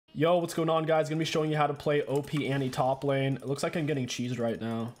Yo, what's going on, guys? Gonna be showing you how to play OP Annie top lane. It looks like I'm getting cheesed right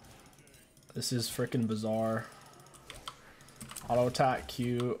now. This is freaking bizarre. Auto attack,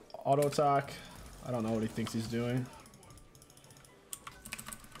 Q, auto attack. I don't know what he thinks he's doing.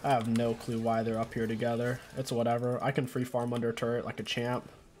 I have no clue why they're up here together. It's whatever. I can free farm under a turret like a champ.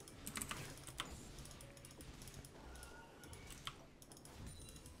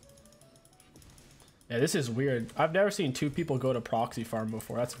 Yeah, this is weird. I've never seen two people go to proxy farm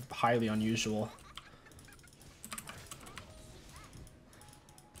before. That's highly unusual.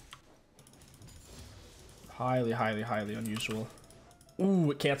 Highly unusual.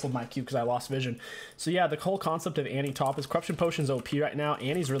 Ooh, it canceled my Q because I lost vision. So yeah, the whole concept of Annie top is Corruption Potion's OP right now.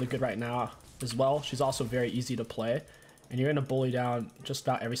 Annie's really good right now as well. She's also very easy to play. And you're going to bully down just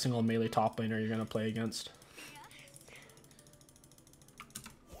about every single melee top laner you're going to play against.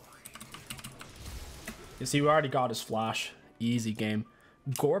 You see, we already got his flash. Easy game.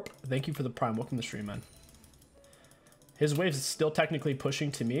 Gorp, thank you for the prime. Welcome to the stream, man. His wave is still technically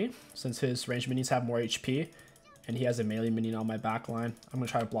pushing to me since his ranged minions have more HP. And he has a melee minion on my back line. I'm going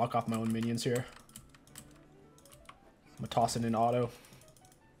to try to block off my own minions here. I'm going to toss it in auto.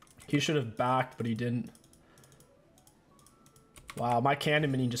 He should have backed, but he didn't. Wow, my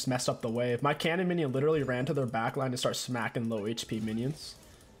cannon minion just messed up the wave. My cannon minion literally ran to their back line to start smacking low HP minions.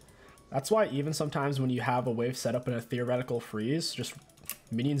 That's why even sometimes when you have a wave set up in a theoretical freeze, just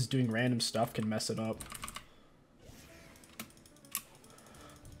minions doing random stuff can mess it up.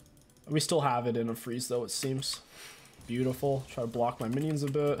 We still have it in a freeze though, it seems. Beautiful. Try to block my minions a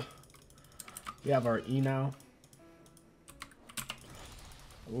bit. We have our E now.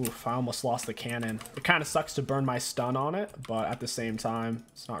 Oof, I almost lost the cannon. It kind of sucks to burn my stun on it, but at the same time,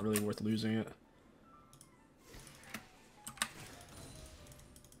 it's not really worth losing it.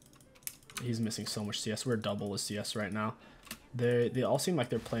 He's missing so much CS. We're double with CS right now. They all seem like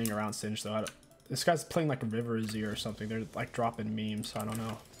they're playing around Singe though. This guy's playing like a River Z or something. They're like dropping memes. I don't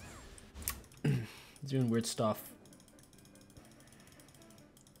know. He's doing weird stuff.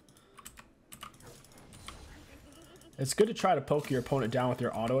 It's good to try to poke your opponent down with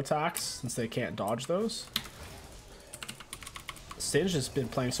your auto attacks since they can't dodge those. Singe has been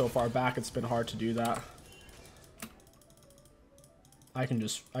playing so far back, it's been hard to do that. I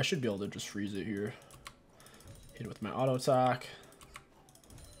should be able to just freeze it here. Hit it with my auto attack.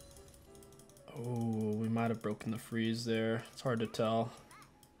 Oh, we might have broken the freeze there. It's hard to tell.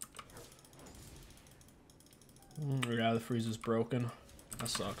 Yeah, the freeze is broken. That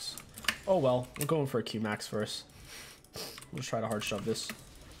sucks. Oh well, we're going for a Q-Max first. We'll just try to hard shove this.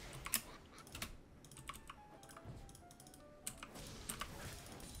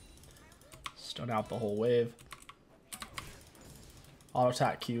 Stun out the whole wave. Auto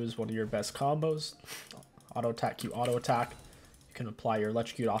attack Q is one of your best combos. Auto attack Q, auto attack. You can apply your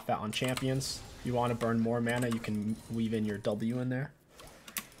electrocute off that on champions. If you want to burn more mana, you can weave in your W in there.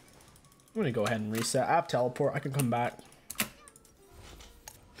 I'm gonna go ahead and reset. I have teleport. I can come back.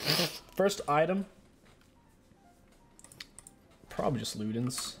 First item. Probably just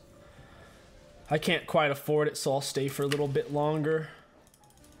Ludens. I can't quite afford it, so I'll stay for a little bit longer.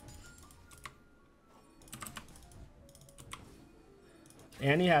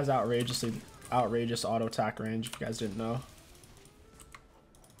 Annie has outrageous auto attack range, if you guys didn't know.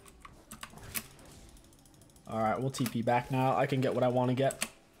 Alright, we'll TP back now. I can get what I want to get.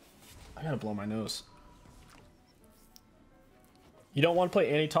 I gotta blow my nose. You don't want to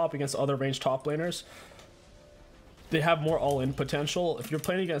play Annie top against other ranged top laners. They have more all-in potential. If you're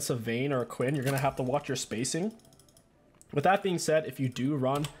playing against a Vayne or a Quinn, you're going to have to watch your spacing. With that being said, if you do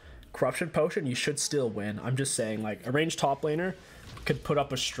run Corruption Potion, you should still win. I'm just saying, like, a ranged top laner could put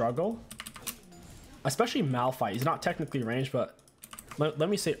up a struggle. Especially Malphite. He's not technically ranged, but let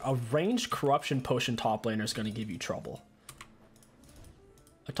me say, a ranged Corruption Potion top laner is going to give you trouble.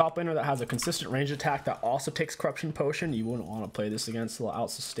 A top laner that has a consistent range attack that also takes Corruption Potion, you wouldn't want to play this against. It'll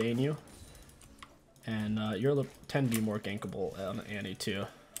out-sustain you. And you'll tend to be more gankable on Annie too.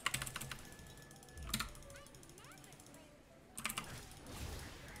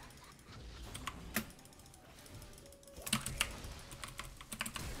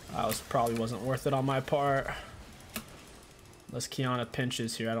 That probably wasn't worth it on my part. Unless Kiana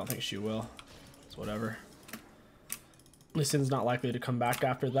pinches here, I don't think she will. It's whatever. Lee Sin's not likely to come back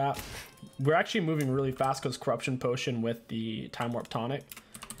after that. We're actually moving really fast because Corruption Potion with the Time Warp Tonic.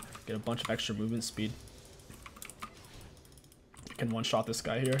 Get a bunch of extra movement speed. I can one-shot this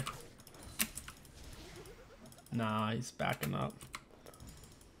guy here. Nah, he's backing up.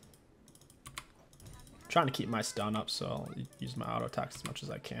 I'm trying to keep my stun up, so I'll use my auto attacks as much as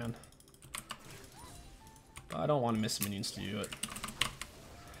I can. But I don't want to miss minions to do it.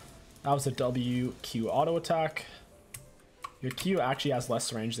 That was a WQ auto attack. Your Q actually has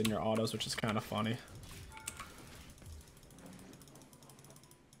less range than your autos, which is kind of funny.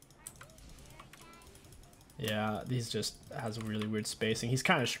 Yeah, these just has a really weird spacing. He's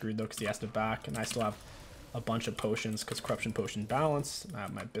kind of screwed though because he has to back, and I still have a bunch of potions because corruption potion balance. I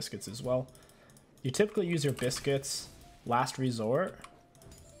have my biscuits as well. You typically use your biscuits last resort.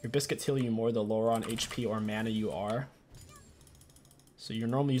 Your biscuits heal you more the lower on HP or mana you are. So you're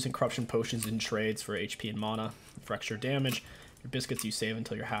normally using corruption potions in trades for HP and mana for extra damage. Your biscuits you save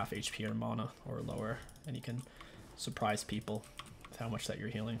until you're half HP or mana or lower, and you can surprise people with how much that you're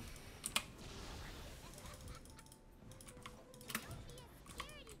healing.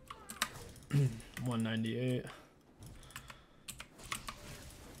 $198.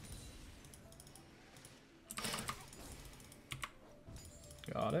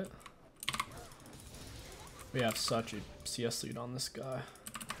 Got it. We have such a CS lead on this guy.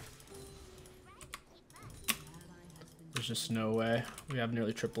 There's just no way. We have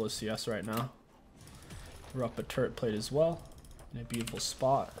nearly triple his CS right now. We're up a turret plate as well, in a beautiful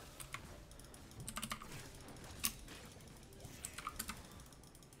spot.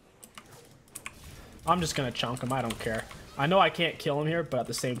 I'm just gonna chunk him, I don't care. I know I can't kill him here, but at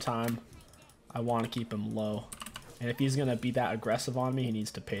the same time, I want to keep him low. And if he's gonna be that aggressive on me, he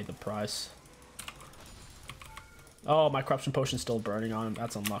needs to pay the price. Oh, my corruption potion's still burning on him.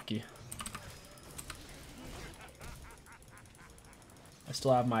 That's unlucky. I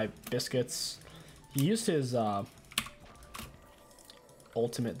still have my biscuits. He used his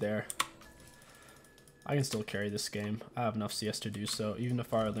ultimate there. I can still carry this game. I have enough CS to do so, even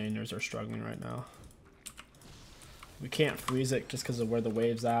if our laners are struggling right now. We can't freeze it just because of where the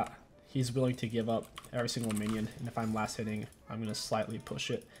wave's at. He's willing to give up every single minion, and if I'm last hitting, I'm going to slightly push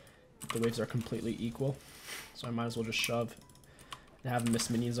it. The waves are completely equal, so I might as well just shove and have him miss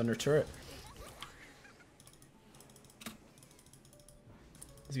minions under turret.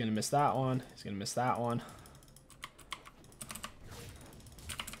 He's going to miss that one. He's going to miss that one.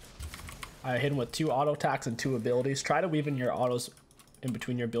 I hit him with 2 auto attacks and 2 abilities. Try to weave in your autos in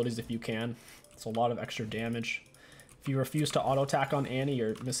between your abilities if you can. It's a lot of extra damage. If you refuse to auto attack on Annie,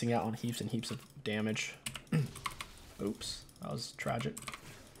 you're missing out on heaps and heaps of damage. Oops, that was tragic.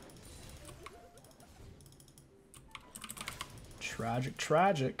 Tragic,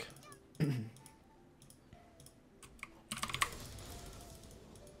 tragic.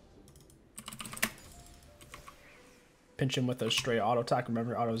 Pinch him with a straight auto attack.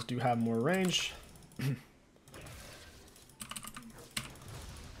 Remember, autos do have more range.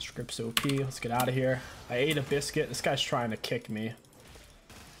 Script's OP. Let's get out of here. I ate a biscuit. This guy's trying to kick me.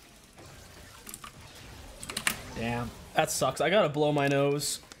 Damn, that sucks. I gotta blow my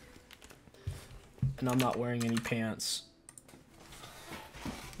nose. And I'm not wearing any pants.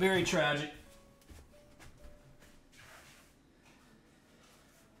 Very tragic.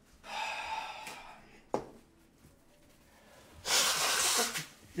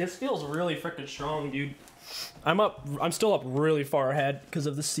 This feels really freaking strong, dude. I'm still up really far ahead because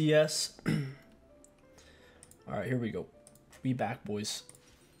of the CS. All right, here we go. We back, boys.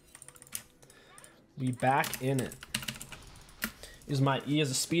 We back in it. Use my E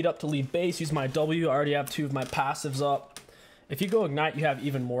as a speed up to lead base. Use my W. I already have 2 of my passives up. If you go ignite, you have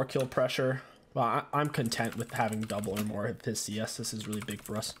even more kill pressure. Well, I'm content with having double or more of his CS. This is really big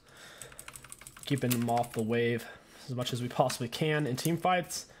for us. Keeping him off the wave as much as we possibly can. In team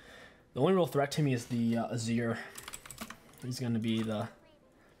fights, the only real threat to me is the Azir. He's going to be the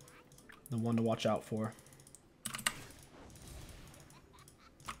one to watch out for.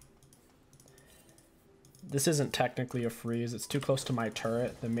 This isn't technically a freeze. It's too close to my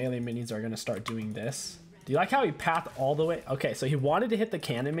turret. The melee minions are going to start doing this. Do you like how he pathed all the way? Okay, so he wanted to hit the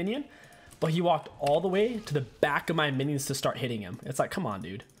cannon minion, but he walked all the way to the back of my minions to start hitting him. It's like, come on,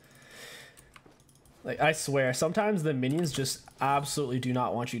 dude. Like, I swear, sometimes the minions just absolutely do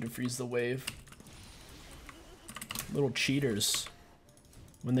not want you to freeze the wave. Little cheaters.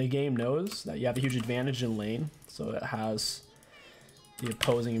 When the game knows that you have a huge advantage in lane, so it has the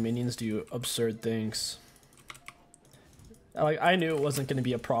opposing minions do absurd things. Like, I knew it wasn't going to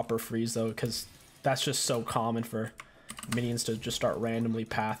be a proper freeze, though, because that's just so common for minions to just start randomly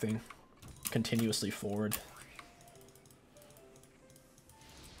pathing continuously forward.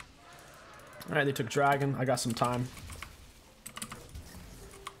 Alright, they took dragon. I got some time.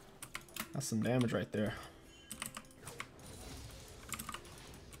 That's some damage right there.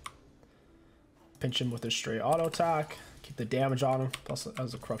 Pinch him with a straight auto attack. Keep the damage on him. Plus,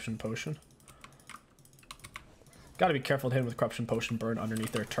 as a corruption potion. Gotta be careful to hit him with corruption potion burn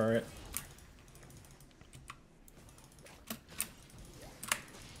underneath their turret.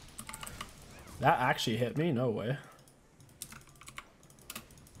 That actually hit me? No way.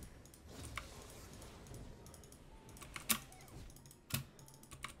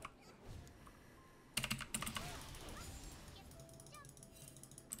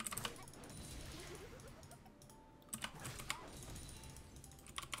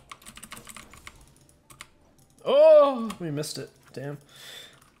 Oh, we missed it. Damn.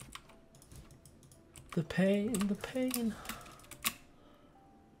 The pain, the pain.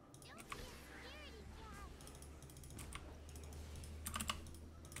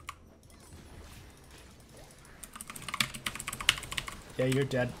 Yeah, you're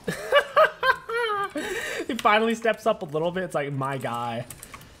dead. He finally steps up a little bit. It's like, my guy.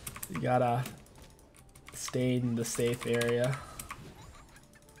 You gotta stay in the safe area.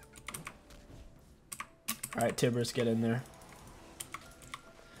 Alright, Tibbers, get in there.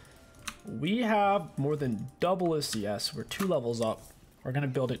 We have more than double his CS. We're 2 levels up. We're gonna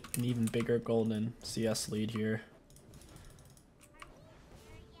build an even bigger golden CS lead here.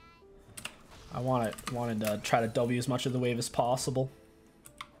 I wanted to try to W as much of the wave as possible.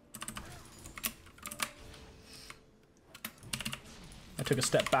 I took a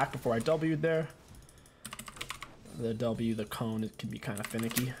step back before I W'd there. The W, the cone, it can be kind of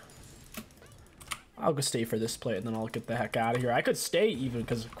finicky. I'll go stay for this play and then I'll get the heck out of here. I could stay even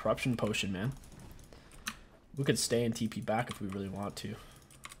because of Corruption Potion, man. We could stay and TP back if we really want to.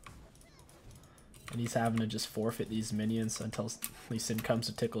 And he's having to just forfeit these minions until Lee Sin comes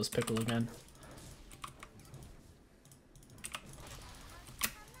to tickle his pickle again.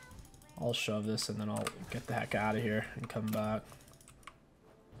 I'll shove this and then I'll get the heck out of here and come back.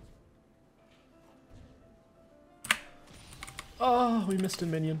 Oh, we missed a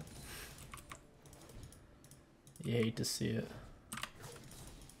minion. You hate to see it.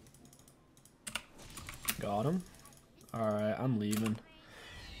 Got him. Alright, I'm leaving.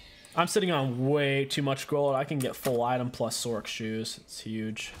 I'm sitting on way too much gold. I can get full item plus Sorc shoes. It's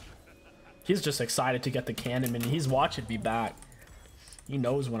huge. He's just excited to get the cannon minion. He's watching me back. He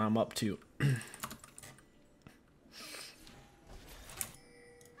knows what I'm up to.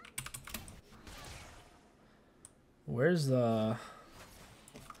 Where's the...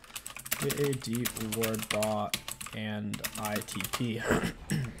 Get a deep reward bot and ITP.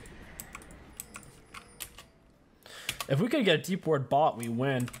 If we could get a deep ward bot, we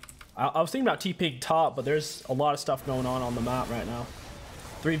win. I was thinking about TPing top, but there's a lot of stuff going on the map right now.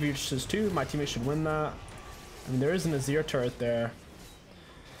 3 versus 2, my teammate should win that. I mean, there is an Azir turret there.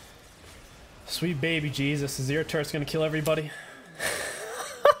 Sweet baby Jesus, Azir turret's gonna kill everybody.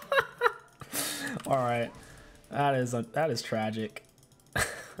 Alright. That is tragic.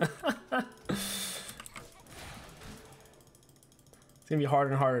 It's gonna be harder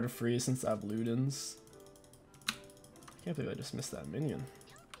and harder to freeze since I have Ludens. Can't believe I just missed that minion.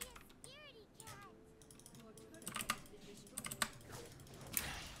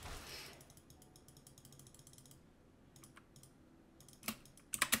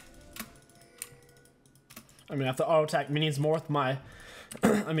 I mean, I have to auto attack minions more with my.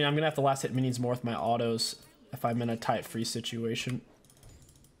 I mean, I'm gonna have to last hit minions more with my autos if I'm in a tight freeze situation.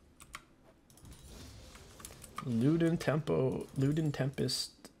 Luden's Tempest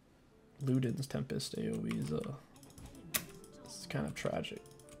AoE is it's kind of tragic.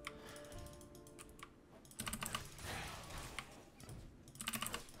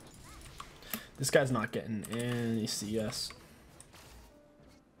 This guy's not getting any CS.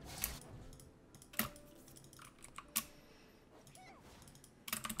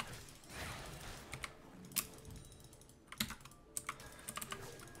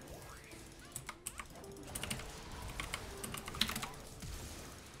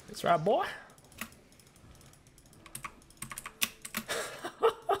 That's right, boy.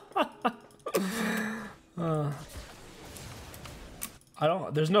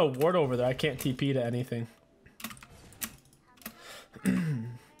 There's no ward over there. I can't TP to anything.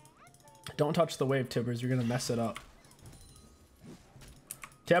 Don't touch the wave, Tibbers. You're gonna mess it up.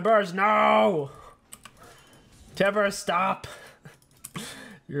 Tibbers, no! Tibbers, stop!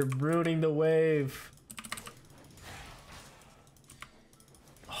 You're ruining the wave.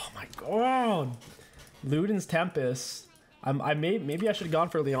 Oh my god! Luden's Tempest. Maybe I should have gone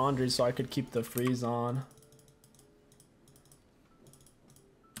for Leandri so I could keep the freeze on.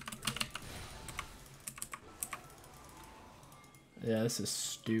 Yeah, this is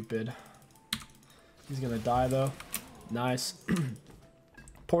stupid. He's gonna die though. Nice.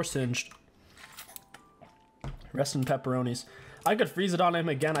 Poor Singed. Rest in pepperonis. I could freeze it on him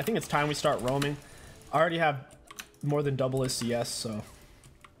again. I think it's time we start roaming. I already have more than double his CS, so.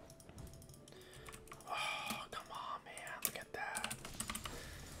 Oh, come on, man. Look at that.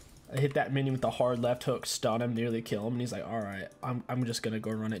 I hit that minion with the hard left hook, stun him, nearly kill him, and he's like, alright, I'm just gonna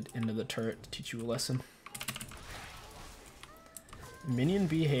go run it into the turret to teach you a lesson. Minion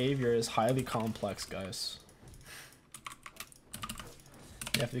behavior is highly complex, guys.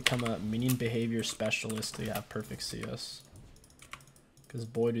 You have to become a minion behavior specialist to have perfect CS. Because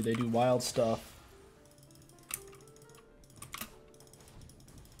boy, do they do wild stuff.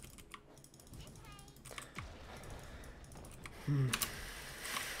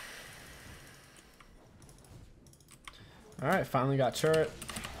 Alright, finally got turret.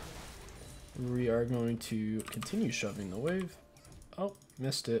 We are going to continue shoving the wave. Oh,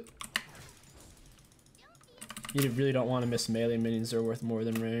 missed it. You really don't want to miss melee minions. They're worth more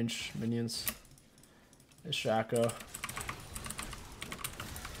than range minions. It's 𝐒𝐂𝐂𝐋.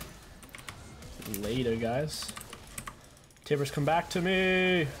 Later, guys. Tibbers, come back to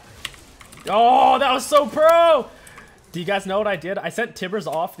me. Oh, that was so pro! Do you guys know what I did? I sent Tibbers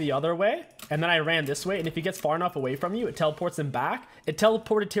off the other way, and then I ran this way, and if he gets far enough away from you, it teleports him back. It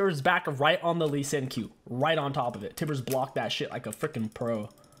teleported Tibbers back right on the Lee Sin Q. Right on top of it. Tibbers blocked that shit like a freaking pro.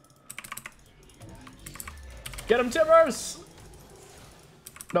 Get him, Tibbers!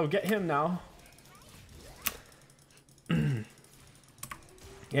 No, get him now.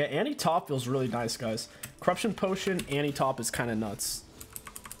 Yeah, anti-top feels really nice, guys. Corruption Potion, anti-top is kind of nuts.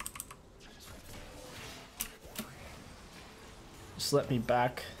 Just let me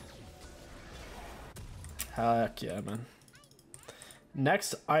back. Heck yeah, man.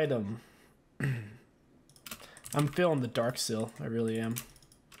 Next item. I'm feeling the Dark Seal. I really am.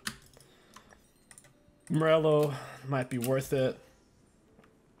 Morello might be worth it.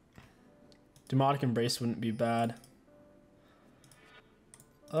 Demonic Embrace wouldn't be bad.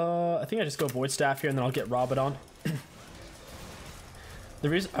 I think I just go Void Staff here and then I'll get Rabadon. The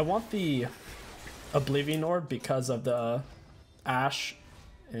reason I want the Oblivion Orb because of the Ash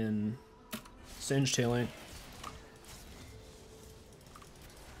and Singe tailing.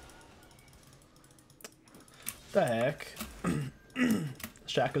 The heck?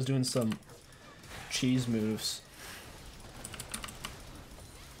 𝐒𝐂𝐂𝐋𝐿's doing some cheese moves.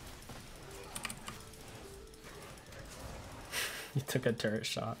 He took a turret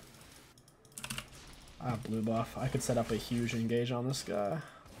shot. Ah, blue buff. I could set up a huge engage on this guy.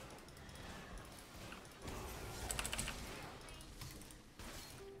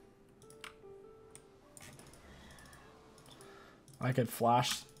 I could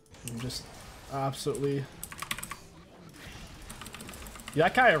flash and just absolutely... Yeah,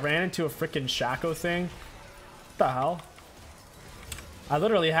 that guy ran into a freaking 𝐒𝐂𝐂𝐋𝐿 thing. What the hell? I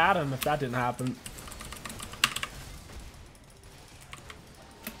literally had him if that didn't happen.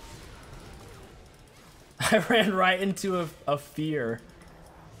 I ran right into a fear.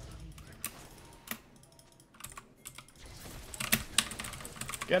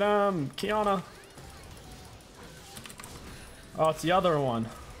 Get him, Kiana. Oh, it's the other one.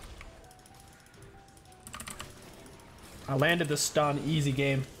 I landed the stun, easy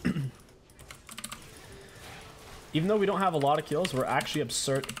game. Even though we don't have a lot of kills, we're actually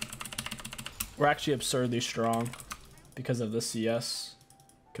absurdly strong because of the CS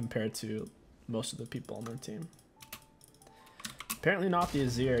compared to most of the people on their team. Apparently not the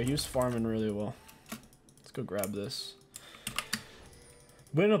Azir. He was farming really well. Let's go grab this.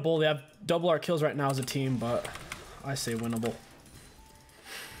 Winnable. They have double our kills right now as a team, but I say winnable.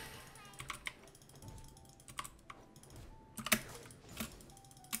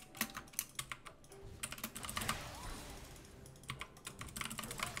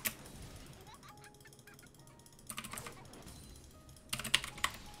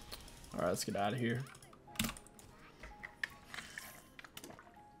 All right, let's get out of here.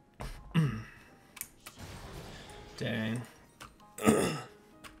 Dang.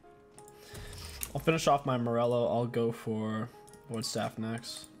 I'll finish off my Morello. I'll go for Void Staff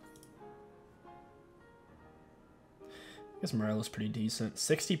next. I guess Morello's pretty decent.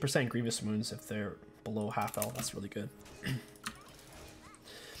 60% Grievous Wounds if they're below half health. That's really good.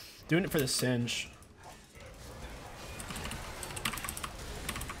 Doing it for the Singe.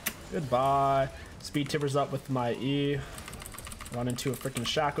 Goodbye. Speed Tibbers up with my E. Run into a freaking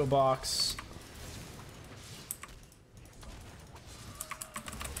𝐒𝐂𝐂𝐋𝐿 box.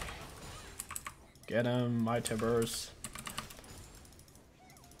 Get him, my Tibbers.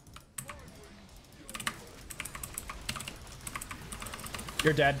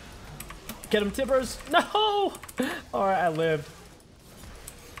 You're dead. Get him, Tibbers. No! Alright, I lived.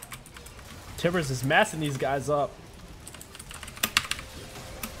 Tibbers is messing these guys up.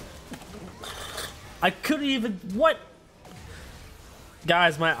 I couldn't even... What?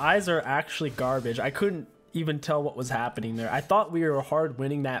 Guys, my eyes are actually garbage. I couldn't even tell what was happening there. I thought we were hard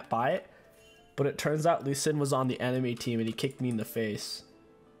winning that fight, but it turns out Lee Sin was on the enemy team and he kicked me in the face.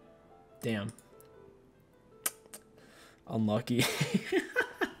 Damn. Unlucky.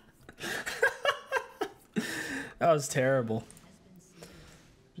 That was terrible.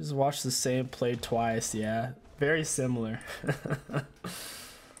 Just watched the same play twice, yeah. Very similar.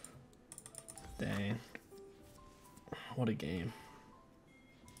 Dang. What a game.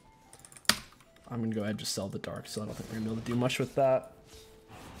 I'm gonna go ahead and just sell the dark, so I don't think we're gonna be able to do much with that.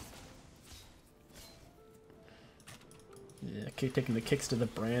 Yeah, keep taking the kicks to the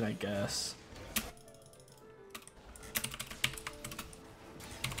brain, I guess.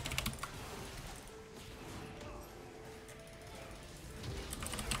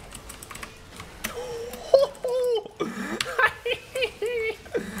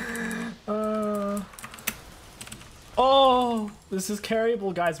 Oh, this is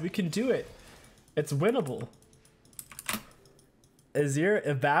carryable, guys. We can do it. It's winnable. Azir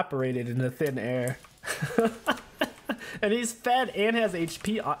evaporated into thin air. And he's fed and has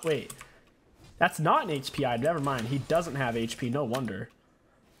HP. Wait, that's not an HPI. Never mind. He doesn't have HP. No wonder.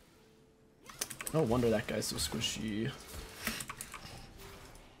 No wonder that guy's so squishy.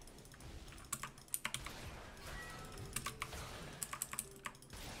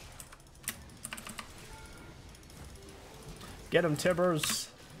 Get him, Tibbers.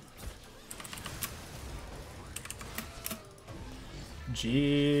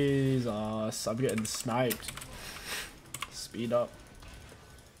 Jesus, I'm getting sniped. Speed up.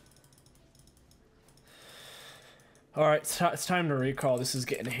 Alright, it's time to recall. This is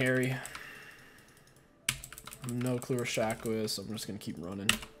getting hairy. I have no clue where Shaco is, so I'm just gonna keep running.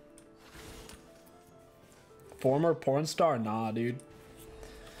 Former porn star? Nah, dude.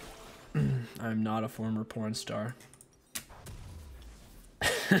 I'm not a former porn star.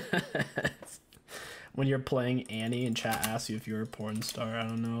 When you're playing Annie and chat asks you if you're a porn star, I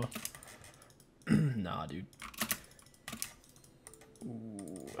don't know. Nah, dude.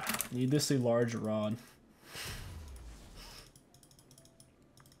 Ooh, needlessly large rod.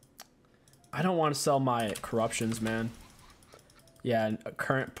 I don't want to sell my corruptions, man. Yeah, a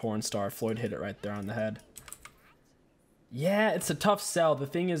current porn star. Floyd hit it right there on the head. Yeah, it's a tough sell. The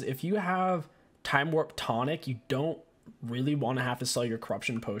thing is, if you have Time Warp Tonic, you don't really want to have to sell your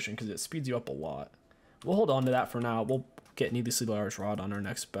corruption potion because it speeds you up a lot. We'll hold on to that for now. We'll get needlessly large rod on our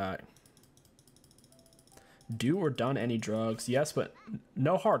next back. Do or done any drugs? Yes, but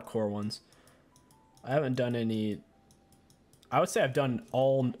no hardcore ones. I haven't done any. I would say I've done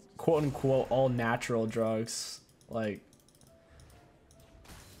all quote unquote all natural drugs. Like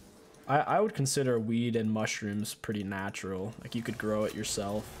I would consider weed and mushrooms pretty natural. Like you could grow it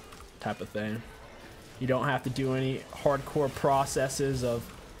yourself type of thing. You don't have to do any hardcore processes of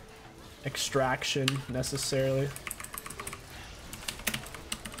extraction necessarily.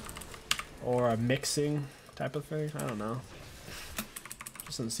 Or a mixing type of thing. I don't know.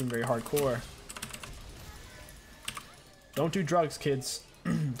 Just doesn't seem very hardcore. Don't do drugs, kids.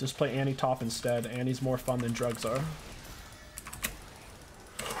 Just play Annie top instead. Annie's more fun than drugs are.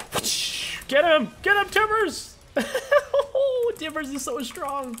 Get him! Get him, Tibbers! Tibbers is so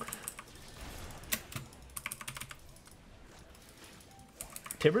strong.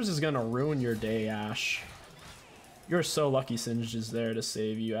 Tibbers is gonna ruin your day, Ash. You're so lucky Singed is there to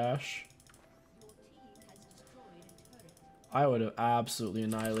save you, Ash. I would have absolutely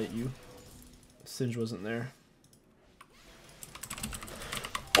annihilate you if Singed wasn't there.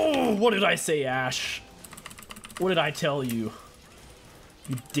 Oh, what did I say, Ash? What did I tell you?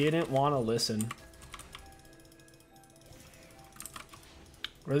 You didn't want to listen.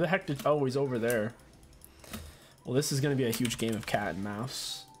 Where the heck did... Oh, he's over there. Well, this is going to be a huge game of cat and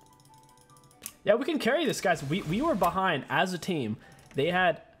mouse. Yeah, we can carry this, guys. We were behind as a team. They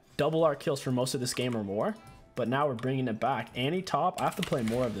had double our kills for most of this game or more. But now we're bringing it back. Annie top. I have to play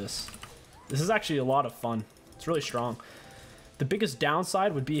more of this. This is actually a lot of fun. It's really strong. The biggest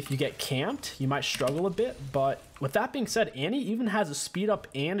downside would be if you get camped, you might struggle a bit. But with that being said, Annie even has a speed up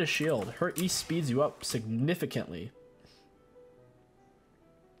and a shield. Her E speeds you up significantly.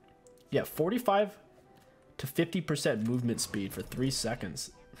 Yeah, 45 to 50% movement speed for 3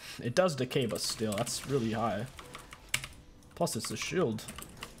 seconds. It does decay, but still, that's really high. Plus, it's a shield.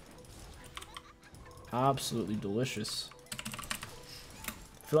 Absolutely delicious.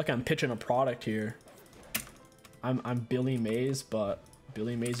 I feel like I'm pitching a product here. I'm Billy Mays, but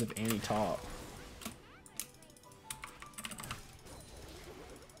Billy Mays of Annie top.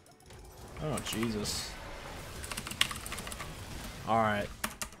 Oh Jesus! All right,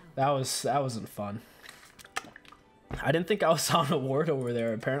 that wasn't fun. I didn't think I was on a ward over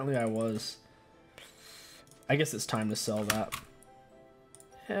there. Apparently I was. I guess it's time to sell that.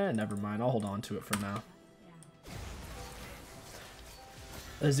 Never mind. I'll hold on to it for now.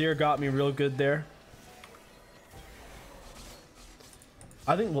 Azir got me real good there.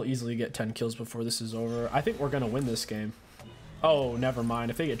 I think we'll easily get 10 kills before this is over. I think we're going to win this game. Oh, never mind.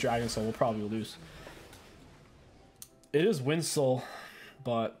 If they get Dragon Soul, we'll probably lose. It is Wind Soul,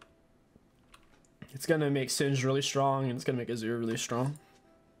 but it's going to make Singe really strong, and it's going to make Azir really strong.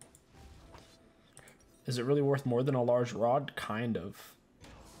 Is it really worth more than a large rod? Kind of.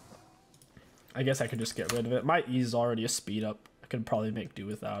 I guess I could just get rid of it. My E is already a speed up. I could probably make do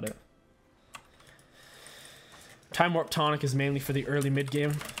without it. Time Warp Tonic is mainly for the early mid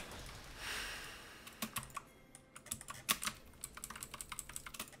game.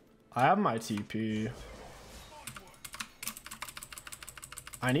 I have my TP.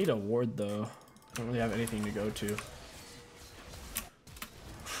 I need a ward though. I don't really have anything to go to.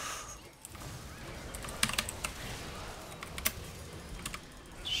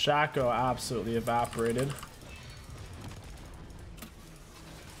 Shaco absolutely evaporated.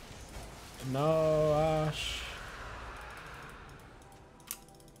 No, Ash.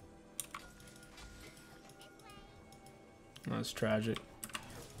 That's tragic.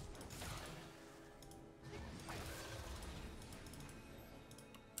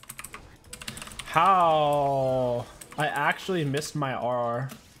 How? I actually missed my RR.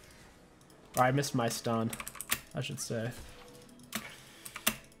 Or I missed my stun, I should say.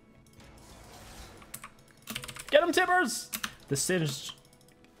 Get him, Tibbers! The Singe.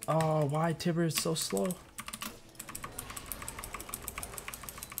 Oh, why Tibber is so slow?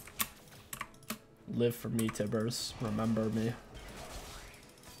 Live for me, Tibbers. Remember me.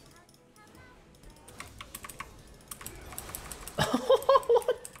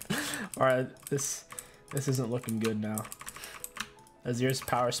 Alright, this isn't looking good now. Azir's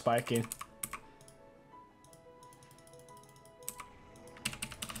power spiking.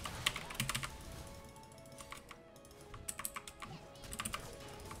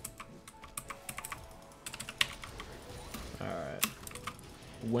 Alright.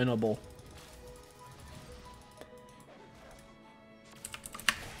 Winnable.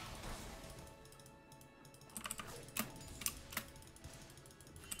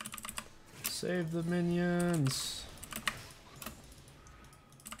 Save the minions.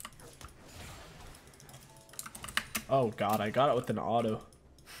 Oh god, I got it with an auto.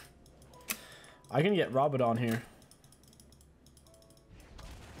 I can get Rabadon here.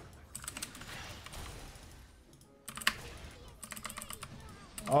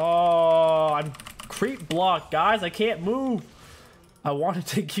 Oh, I'm creep blocked, guys. I can't move. I wanted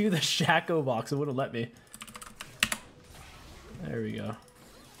to queue the Shaco box. It wouldn't let me. There we go.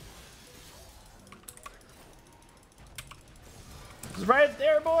 It's right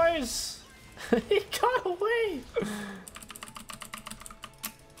there, boys. He got away.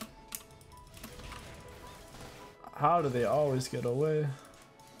 How do they always get away?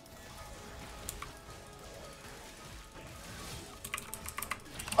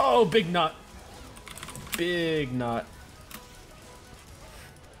 Oh, big nut. Big nut.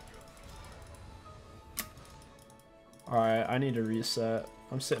 Alright, I need to reset.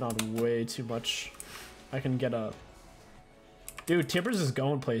 I'm sitting on way too much. I can get a... Dude, Tibbers is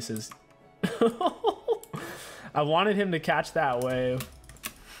going places. I wanted him to catch that wave.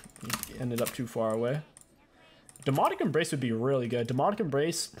 He ended up too far away. Demonic Embrace would be really good. Demonic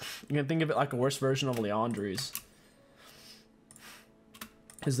Embrace, you can think of it like a worse version of Leandri's.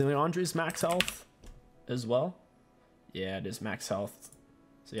 Is the Leandri's max health as well? Yeah, it is max health.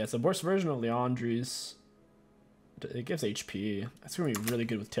 So yeah, it's a worse version of Leandri's. It gives HP. That's gonna be really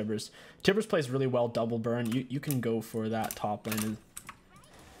good with Tibbers. Tibbers plays really well double burn. You can go for that top lane.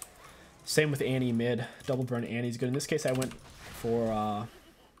 Same with Annie mid. Double burn Annie's good. In this case, I went for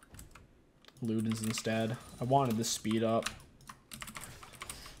Ludens instead. I wanted the speed up.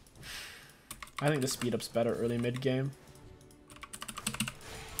 I think the speed up's better early mid game.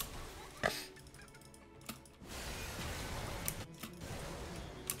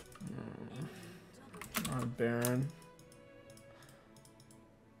 Baron.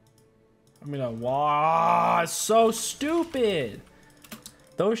 I mean, wow, it's so stupid.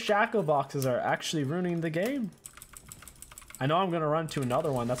 Those Shaco boxes are actually ruining the game. I know I'm gonna run to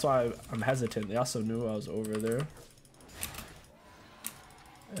another one. That's why I'm hesitant. They also knew I was over there.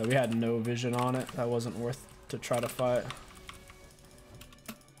 Yeah, we had no vision on it. That wasn't worth to try to fight.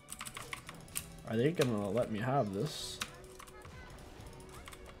 Are they gonna let me have this?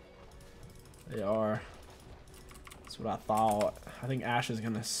 They are. That's what I thought. I think Ashe is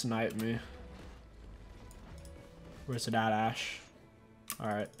gonna snipe me. Where's it at, Ashe?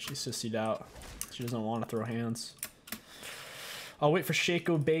 Alright, she sissied out. She's She doesn't want to throw hands. I'll wait for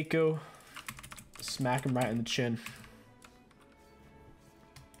𝐒𝐂𝐈𝐀𝐋𝐒. Smack him right in the chin.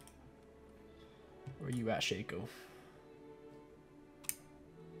 Where you at, 𝐒𝐂𝐈𝐀𝐋𝐒?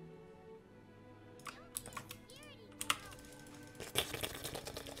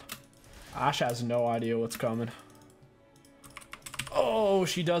 Ash has no idea what's coming. Oh,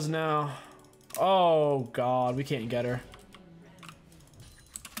 she does now. Oh god, we can't get her.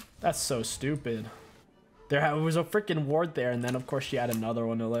 That's so stupid. There was a freaking ward there, and then of course she had another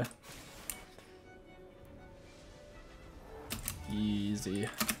one to lay. Easy.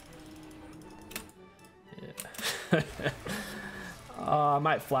 Yeah. I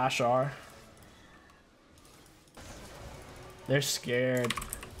might flash R. They're scared.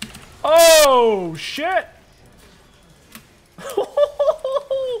 Oh shit!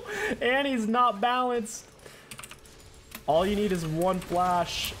 Annie's not balanced. All you need is one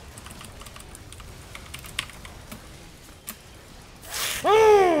flash.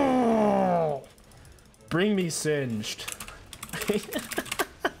 Oh! Bring me singed.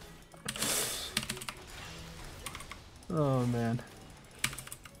 Oh man.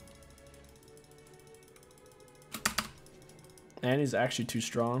 Annie's actually too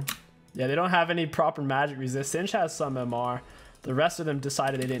strong. Yeah, they don't have any proper magic resist. Singed has some MR. The rest of them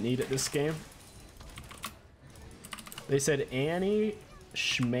decided they didn't need it this game. They said Annie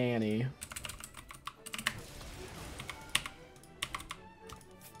Schmanny.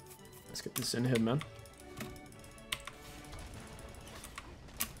 Let's get this in him, man.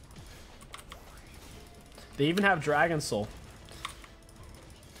 They even have Dragon Soul.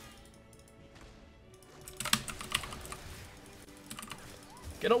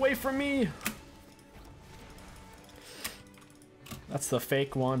 Get away from me! That's the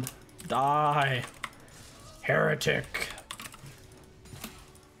fake one. Die! Heretic!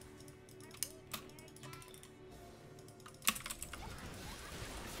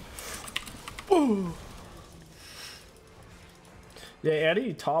 Ooh. Yeah,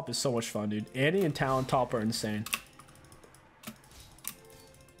 Annie top is so much fun, dude. Annie and Talon top are insane.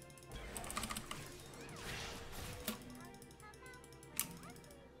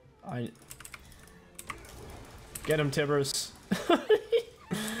 Get him, Tibbers.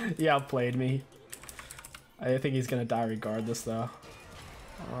 Yeah, outplayed me. I think he's gonna die regardless, though.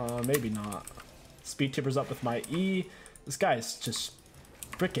 Maybe not. Speed Tibbers up with my E. This guy is just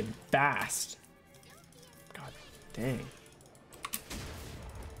freaking fast. God dang.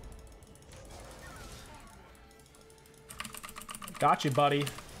 Got you, buddy.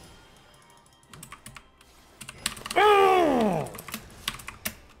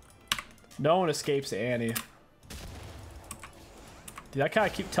 No one escapes Annie. Dude, that guy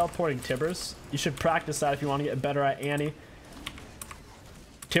keep teleporting Tibbers. You should practice that if you want to get better at Annie.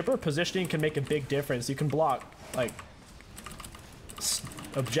 Tibber positioning can make a big difference. You can block, like,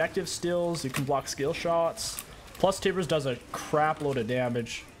 objective stills. You can block skill shots. Plus, Tibbers does a crap load of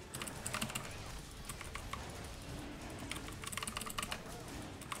damage.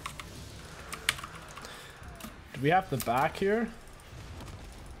 Do we have the back here?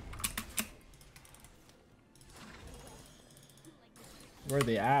 Where are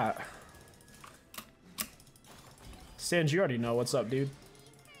they at? Singed, you already know what's up, dude.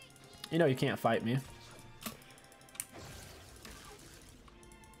 You know you can't fight me.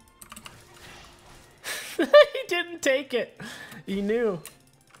 He didn't take it. He knew.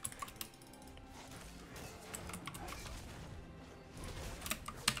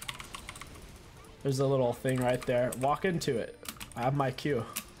 There's a little thing right there. Walk into it. I have my Q.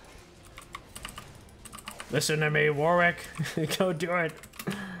 Listen to me, Warwick. Go do it.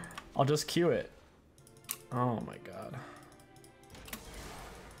 I'll just Q it. Oh my god.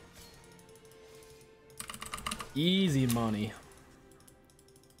 Easy money.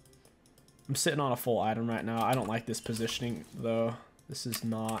 I'm sitting on a full item right now. I don't like this positioning, though. This is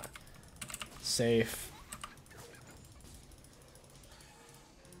not safe.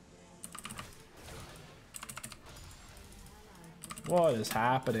 What is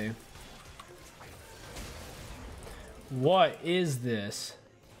happening? What is this?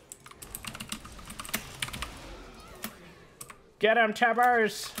 Get him,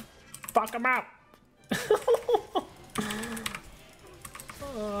 Tibbers! Fuck him up!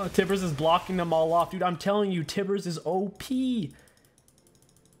 Tibbers is blocking them all off. Dude, I'm telling you, Tibbers is OP. He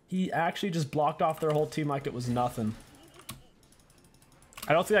actually just blocked off their whole team like it was nothing.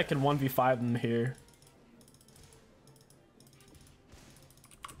 I don't think I can 1v5 them here.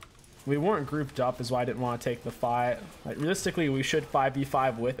 We weren't grouped up is why I didn't want to take the fight. Like, realistically, we should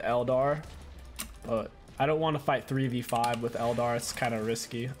 5v5 with Eldar. But I don't want to fight 3v5 with Eldar. It's kind of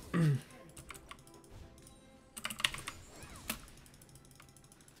risky.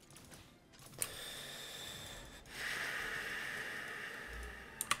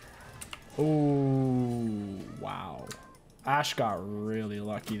 Oh, wow. Ashe got really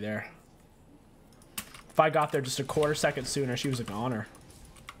lucky there. If I got there just a quarter second sooner, she was a goner.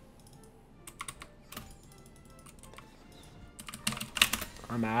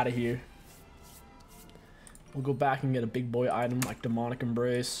 I'm out of here. We'll go back and get a big boy item like Demonic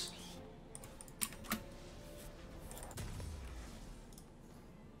Embrace.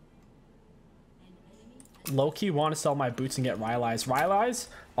 Low-key want to sell my boots and get Rylai's. Rylai's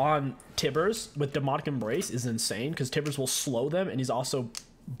on Tibbers with Demonic Embrace is insane because Tibbers will slow them and he's also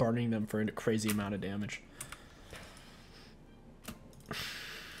burning them for a crazy amount of damage.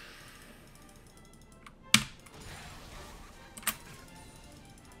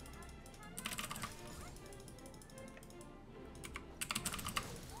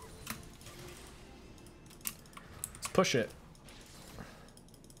 Let's push it.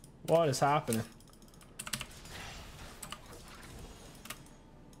 What is happening?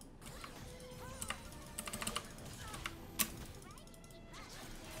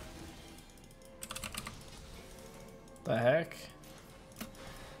 The heck?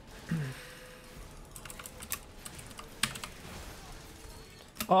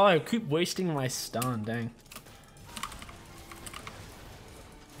 Oh, I keep wasting my stun, dang.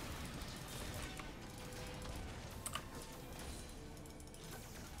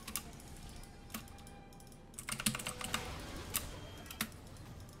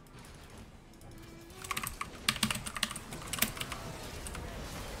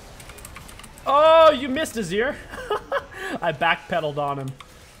 Oh, you missed Azir. I backpedaled on him.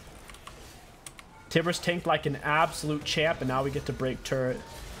 Tibbers tanked like an absolute champ, and now we get to break turret.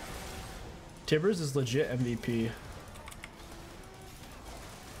 Tibbers is legit MVP.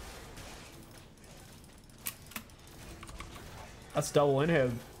 That's double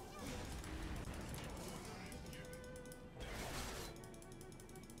inhib.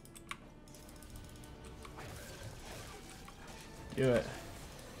 Do it.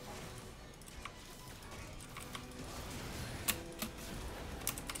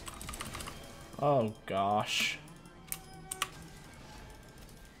 Oh gosh.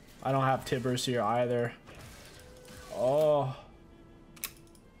 I don't have Tibbers here either. Oh.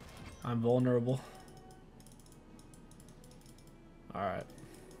 I'm vulnerable. Alright.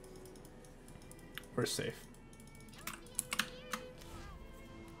 We're safe.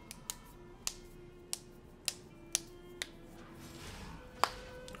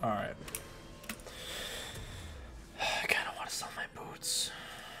 Alright. I kinda wanna sell my boots.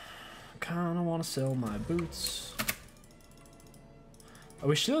 Kinda wanna sell my boots.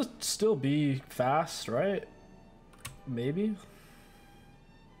 We should still be fast, right? Maybe.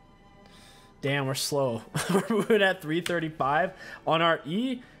 Damn, we're slow. We're moving at 335. On our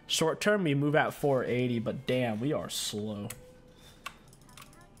E, short term, we move at 480, but damn, we are slow.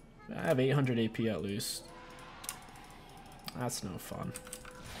 I have 800 AP at least. That's no fun.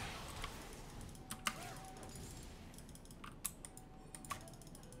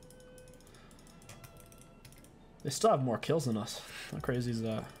 They still have more kills than us. How crazy is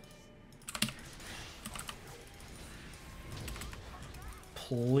that?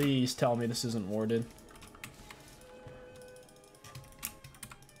 Please tell me this isn't warded.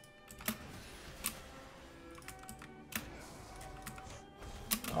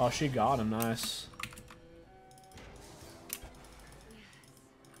 Oh, she got him. Nice.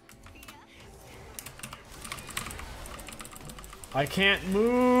 I can't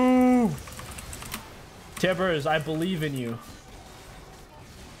move. Tibbers, I believe in you.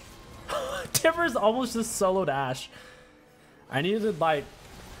 Tibbers almost just soloed Ashe. I needed like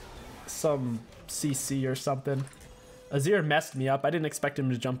some CC or something. Azir messed me up. I didn't expect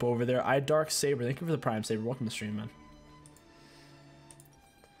him to jump over there. I had Dark Saber. Thank you for the Prime Saber. Welcome to the stream, man.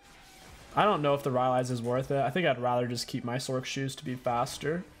 I don't know if the Rylai's is worth it. I think I'd rather just keep my Sork shoes to be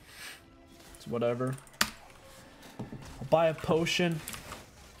faster. It's whatever. I'll buy a potion.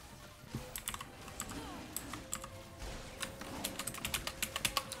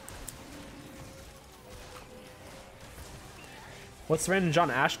 What's the range on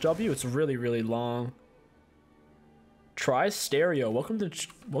Ashe W? It's really, really long. Try stereo. Welcome to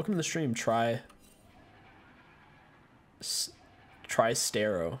the stream. Try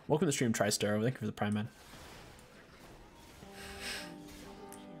stereo. Welcome to the stream. Try stereo. Thank you for the Prime, man.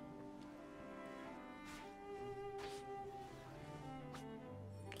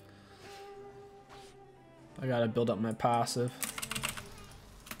 I gotta build up my passive.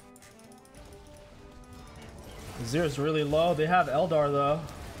 Azir's really low. They have Eldar though.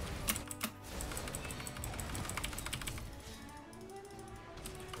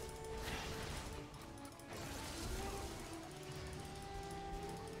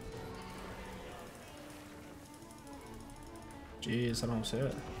 Jeez, I don't see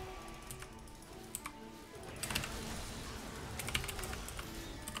it.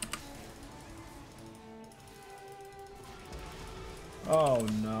 Oh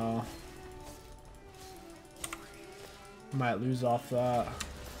no. Might lose off that.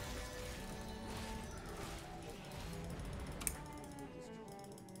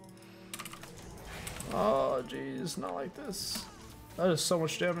 Oh jeez, not like this. That is so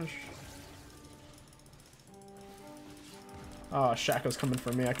much damage. Oh, Shaco's coming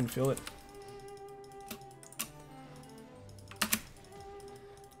for me, I can feel it.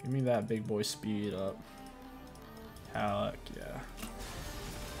 Give me that big boy speed up. Heck yeah.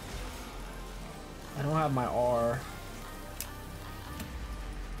 I don't have my R.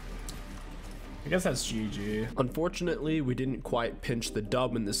 I guess that's GG. Unfortunately, we didn't quite pinch the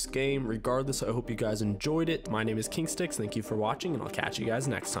dub in this game. Regardless, I hope you guys enjoyed it. My name is 𝐒𝐂𝐋𝐒. Thank you for watching, and I'll catch you guys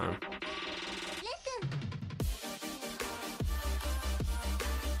next time.